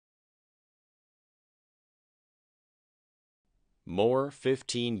More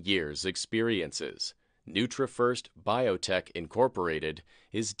 15 years experiences. Nutrifirst Biotech Incorporated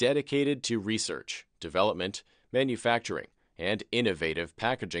is dedicated to research, development, manufacturing, and innovative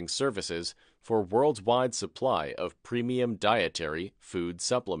packaging services for worldwide supply of premium dietary food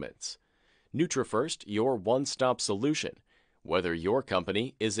supplements. Nutrifirst, your one-stop solution, whether your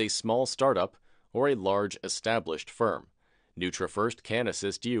company is a small startup or a large established firm. Nutrifirst can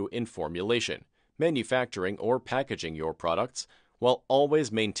assist you in formulation, manufacturing, or packaging your products while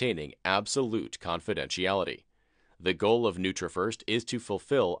always maintaining absolute confidentiality. The goal of Nutrifirst is to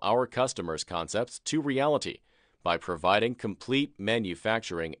fulfill our customers' concepts to reality by providing complete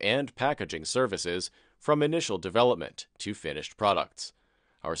manufacturing and packaging services from initial development to finished products.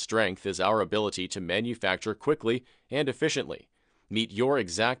 Our strength is our ability to manufacture quickly and efficiently, meet your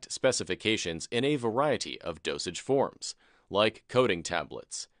exact specifications in a variety of dosage forms, like coating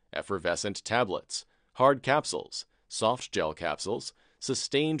tablets, effervescent tablets, hard capsules, softgel capsules,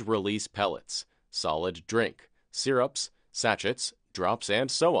 sustained release pellets, solid drink, syrups, sachets, drops,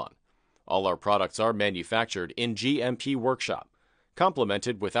 and so on. All our products are manufactured in GMP workshop,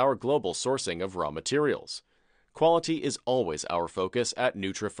 complemented with our global sourcing of raw materials. Quality is always our focus at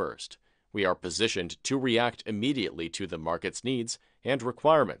Nutrifirst. We are positioned to react immediately to the market's needs and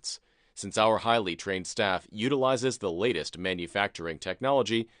requirements, since our highly trained staff utilizes the latest manufacturing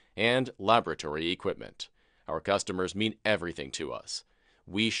technology and laboratory equipment. Our customers mean everything to us.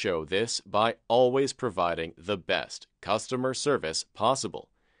 We show this by always providing the best customer service possible,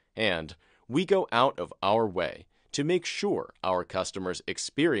 and we go out of our way to make sure our customers'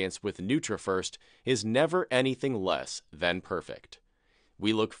 experience with Nutrifirst is never anything less than perfect.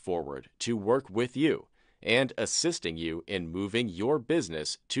 We look forward to work with you and assisting you in moving your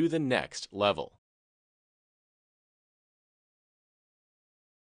business to the next level.